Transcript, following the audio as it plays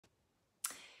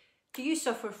Do you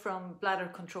suffer from bladder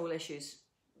control issues?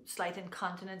 Slight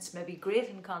incontinence, maybe great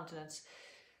incontinence.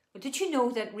 But did you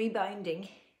know that rebounding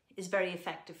is very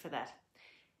effective for that?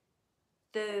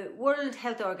 The World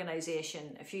Health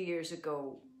Organization a few years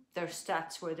ago, their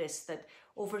stats were this, that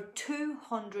over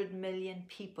 200 million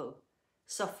people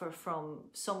suffer from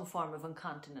some form of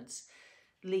incontinence,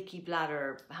 leaky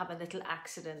bladder, having little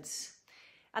accidents.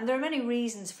 And there are many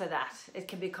reasons for that. It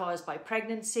can be caused by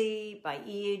pregnancy, by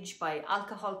age, by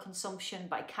alcohol consumption,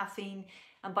 by caffeine,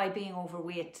 and by being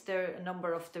overweight. There are a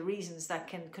number of the reasons that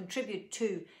can contribute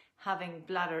to having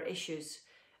bladder issues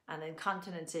and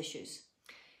incontinence issues.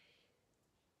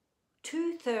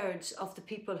 2/3 of the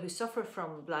people who suffer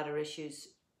from bladder issues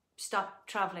stop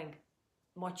travelling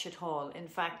much at all. In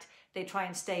fact, they try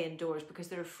and stay indoors because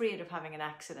they're afraid of having an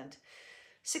accident.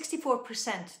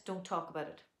 64% don't talk about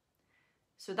it.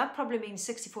 So that probably means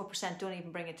 64% don't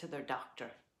even bring it to their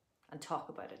doctor and talk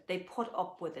about it. They put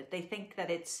up with it. They think that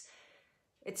it's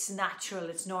natural,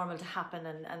 it's normal to happen,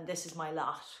 and this is my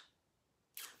lot.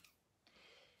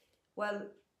 Well,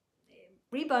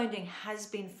 rebounding has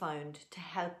been found to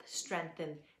help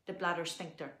strengthen the bladder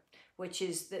sphincter, which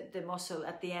is the muscle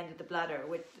at the end of the bladder.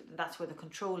 That's where the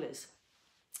control is.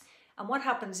 And what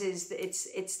happens is that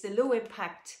it's the low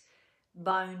impact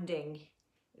bounding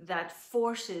that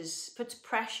puts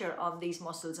pressure on these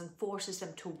muscles and forces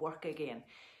them to work again.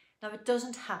 Now, it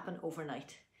doesn't happen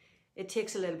overnight. It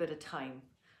takes a little bit of time,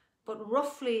 but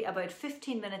roughly about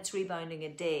 15 minutes rebounding a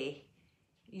day,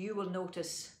 you will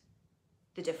notice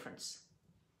the difference.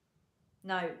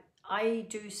 Now, I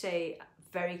do say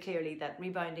very clearly that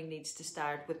rebounding needs to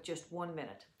start with just 1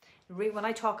 minute. When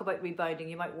I talk about rebounding,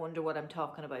 you might wonder what I'm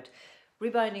talking about.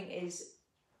 Rebounding is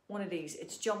one of these.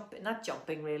 It's not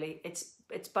jumping really.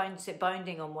 It's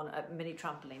bounding on a mini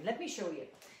trampoline. Let me show you.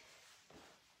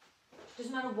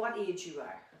 Doesn't matter what age you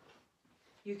are,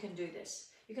 you can do this.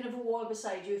 You can have a wall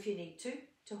beside you if you need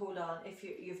to hold on if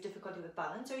you have difficulty with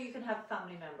balance, or you can have a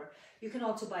family member. You can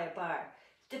also buy a bar.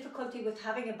 Difficulty with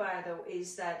having a bar though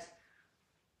is that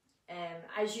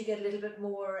as you get a little bit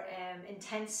more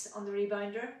intense on the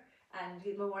rebounder and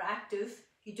get more active,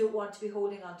 you don't want to be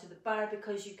holding onto the bar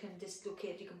because you can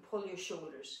dislocate, you can pull your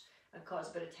shoulders and cause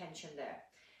a bit of tension there.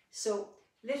 So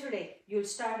literally, you'll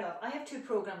start off. I have 2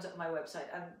 programs up my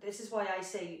website, and this is why I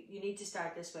say you need to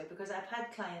start this way, because I've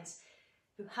had clients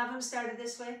who haven't started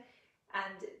this way,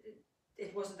 and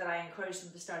it wasn't that I encouraged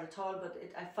them to start at all, but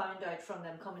I found out from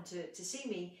them coming to see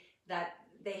me that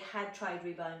they had tried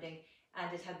rebounding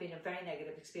and it had been a very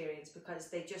negative experience because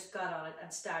they just got on it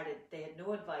and started. They had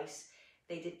no advice.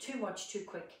 They did too much too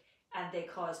quick, and they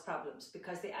caused problems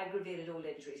because they aggravated old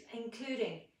injuries,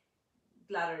 including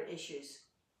bladder issues.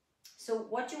 So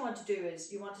what you want to do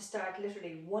is you want to start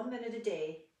literally 1 minute a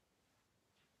day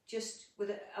just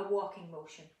with a walking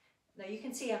motion. Now you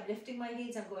can see I'm lifting my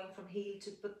heels, I'm going from heel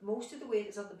to, but most of the weight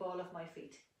is on the ball of my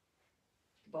feet.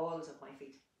 The balls of my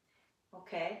feet.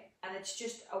 Okay, and it's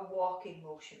just a walking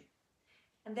motion.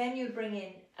 And then you'll bring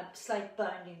in a slight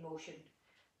bounding motion.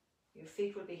 Your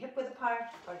feet will be hip width apart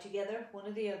or together, one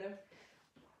or the other.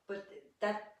 But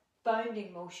that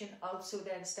bounding motion also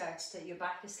then starts to, your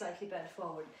back is slightly bent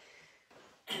forward.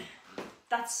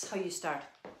 That's how you start.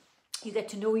 You get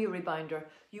to know your rebounder.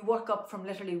 You work up from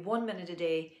literally 1 minute a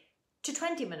day to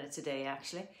 20 minutes a day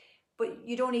actually. But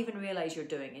you don't even realise you're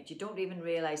doing it. You don't even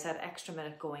realise that extra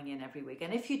minute going in every week.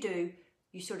 And if you do,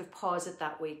 you sort of pause it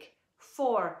that week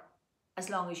for as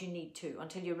long as you need to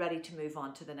until you're ready to move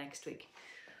on to the next week.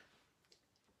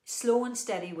 Slow and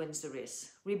steady wins the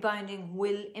race. Rebounding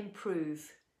will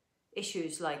improve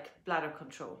issues like bladder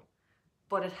control,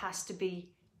 but it has to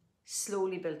be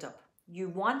slowly built up. You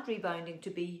want rebounding to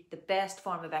be the best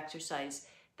form of exercise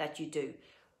that you do.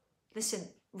 Listen,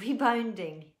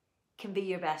 rebounding can be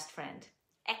your best friend.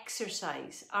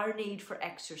 Exercise, our need for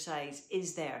exercise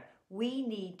is there. We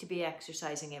need to be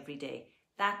exercising every day.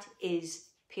 That is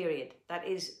period.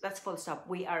 That's full stop.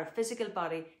 We are a physical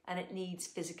body and it needs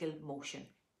physical motion.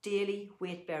 Daily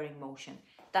weight-bearing motion.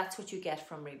 That's what you get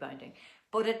from rebounding.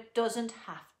 But it doesn't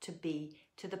have to be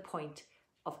to the point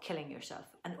of killing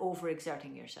yourself and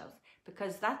overexerting yourself,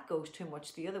 because that goes too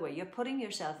much the other way. You're putting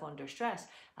yourself under stress.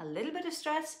 A little bit of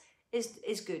stress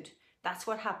is good. That's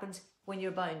what happens when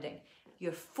you're bounding.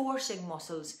 You're forcing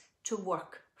muscles to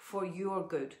work for your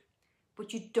good,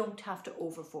 but you don't have to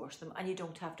overforce them and you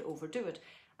don't have to overdo it.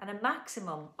 And a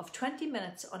maximum of 20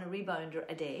 minutes on a rebounder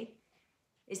a day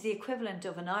is the equivalent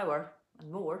of an hour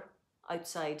and more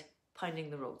outside pounding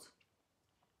the roads.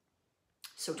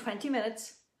 So 20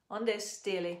 minutes on this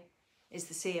daily is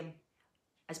the same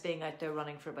as being out there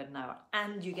running for about an hour,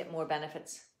 and you get more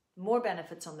benefits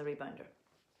on the rebounder.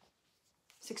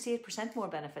 68% more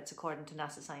benefits according to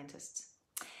NASA scientists.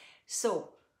 So,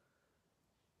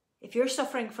 if you're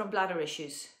suffering from bladder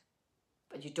issues,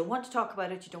 but you don't want to talk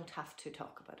about it, you don't have to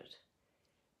talk about it.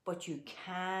 But you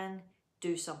can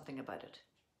do something about it.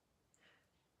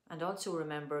 And also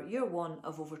remember, you're one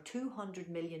of over 200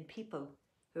 million people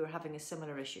who are having a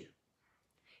similar issue.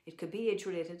 It could be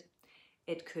age-related.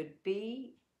 It could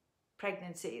be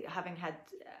pregnancy, having had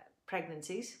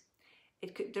pregnancies.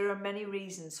 There are many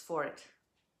reasons for it.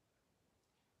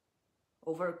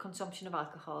 Overconsumption of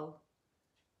alcohol,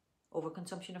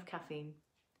 overconsumption of caffeine,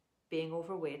 being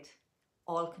overweight,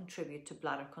 all contribute to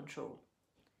bladder control.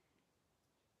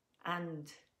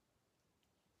 And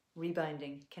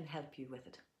rebounding can help you with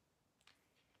it.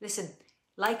 Listen,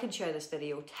 like and share this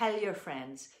video. Tell your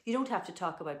friends. You don't have to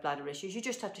talk about bladder issues. You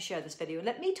just have to share this video and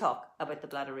let me talk about the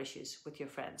bladder issues with your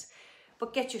friends.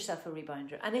 But get yourself a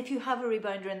rebounder. And if you have a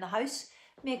rebounder in the house,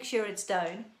 make sure it's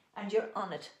down and you're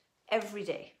on it every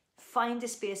day. Find a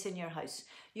space in your house.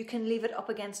 You can leave it up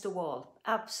against a wall,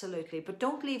 absolutely. But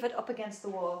don't leave it up against the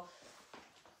wall.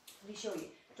 Let me show you.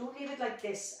 Don't leave it like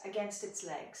this against its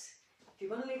legs. If you're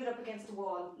going to leave it up against the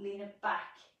wall, lean it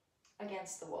back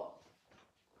against the wall.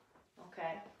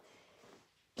 Okay.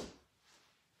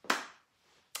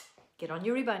 Get on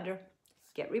your rebounder.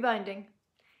 Get rebounding.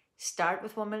 Start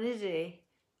with 1 minute a day.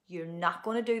 You're not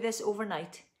going to do this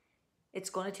overnight. It's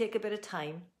going to take a bit of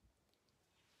time.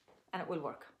 And it will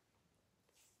work.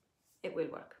 It will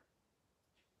work.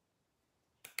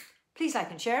 Please like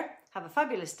and share. Have a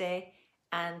fabulous day.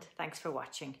 And thanks for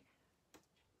watching.